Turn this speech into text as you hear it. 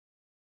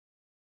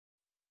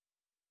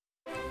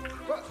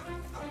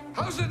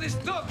How did this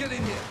dog get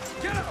in here?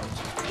 Get out!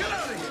 Get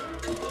out of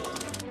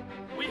here!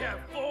 We have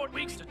 4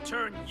 weeks to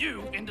turn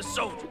you into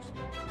soldiers.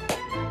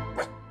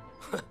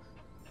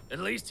 At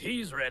least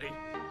he's ready.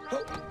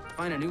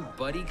 Find a new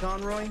buddy,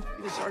 Conroy?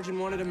 The sergeant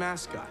wanted a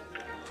mascot.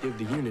 Give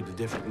the unit a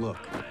different look.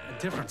 A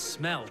different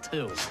smell,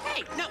 too.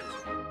 Hey, no!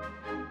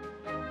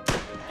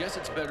 Guess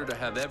it's better to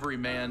have every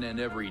man and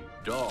every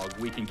dog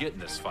we can get in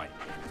this fight.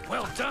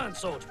 Well done,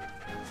 soldier.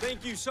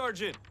 Thank you,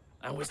 Sergeant.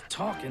 I was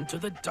talking to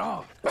the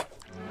dog.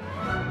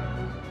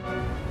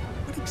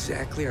 What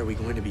exactly are we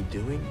going to be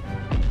doing?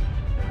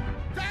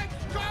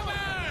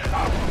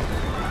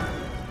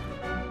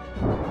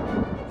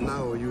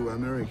 Now you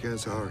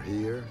Americans are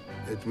here.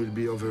 It will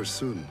be over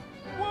soon.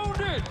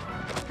 Wounded!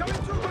 Coming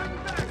through my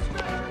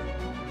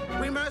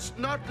back! We must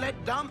not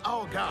let down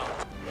our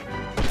guard.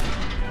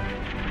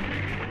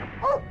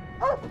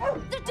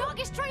 The dog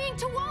is trying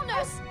to warn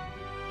us!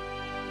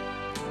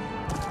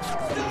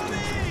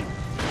 Stubby!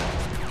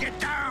 Get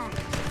down!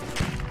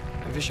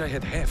 I wish I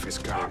had half his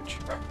courage.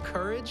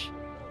 Courage?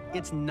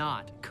 It's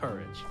not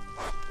courage.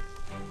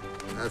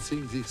 I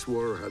think this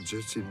war has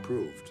just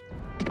improved.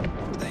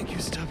 Thank you,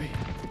 Stubby.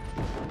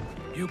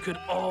 You could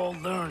all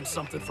learn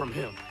something from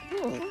him.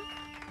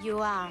 You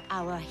are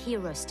our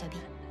hero, Stubby.